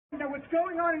what's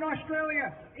going on in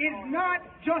Australia is not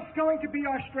just going to be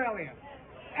Australia.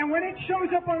 And when it shows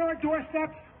up on our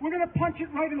doorsteps, we're going to punch it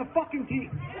right in the fucking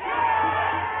teeth.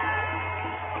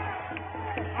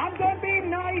 I'm done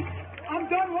being nice. I'm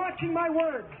done watching my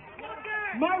words.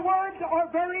 My words are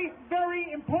very,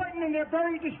 very important and they're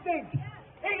very distinct.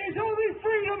 It is only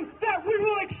freedom that we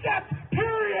will accept,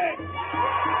 period.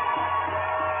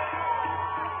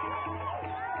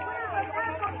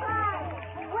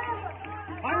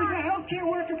 I was a healthcare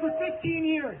worker for 15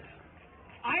 years.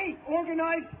 I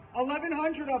organized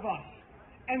 1,100 of us.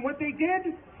 And what they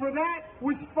did for that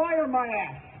was fire my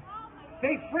ass.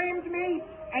 They framed me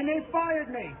and they fired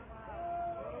me.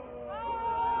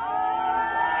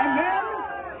 And then,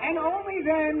 and only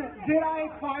then, did I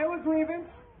file a grievance,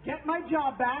 get my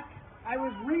job back. I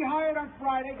was rehired on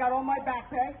Friday, got all my back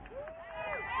pay.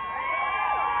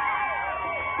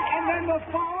 And then the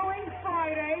following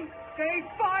Friday, they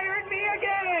fired me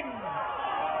again.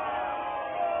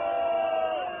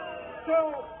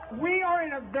 So we are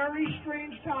in a very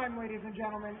strange time, ladies and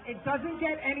gentlemen. It doesn't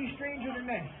get any stranger than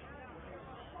this.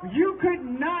 You could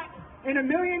not, in a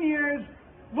million years,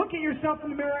 look at yourself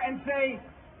in the mirror and say,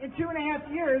 in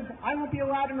 2.5 years, I won't be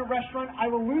allowed in a restaurant, I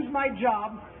will lose my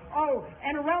job. Oh,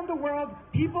 and around the world,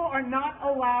 people are not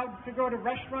allowed to go to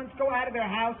restaurants, go out of their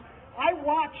house. I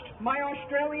watched my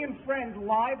Australian friend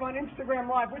live on Instagram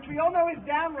Live, which we all know is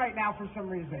down right now for some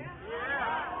reason.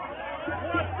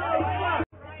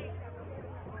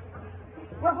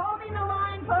 We're holding the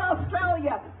line for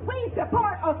Australia. We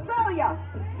support Australia.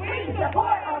 We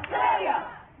support Australia.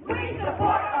 We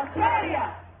support Australia.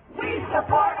 We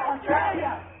support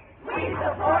Australia. We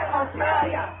support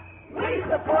Australia. We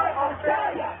support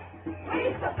Australia. We support Australia. We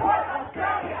support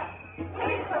Australia.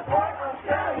 We support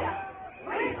Australia.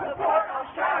 We support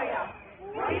Australia.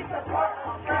 We support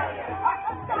Australia.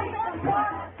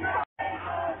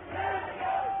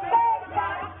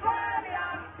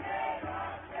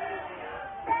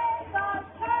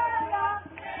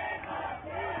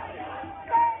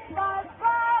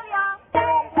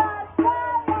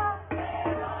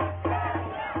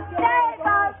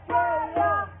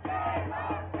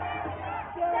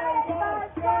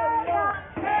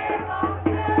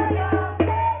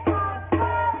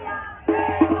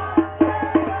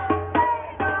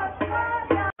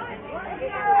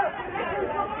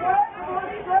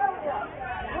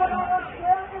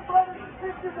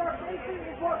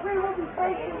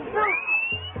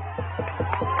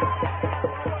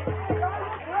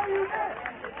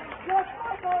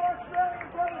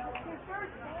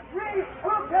 We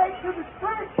will take to the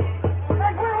streets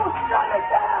and we will shut it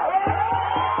down!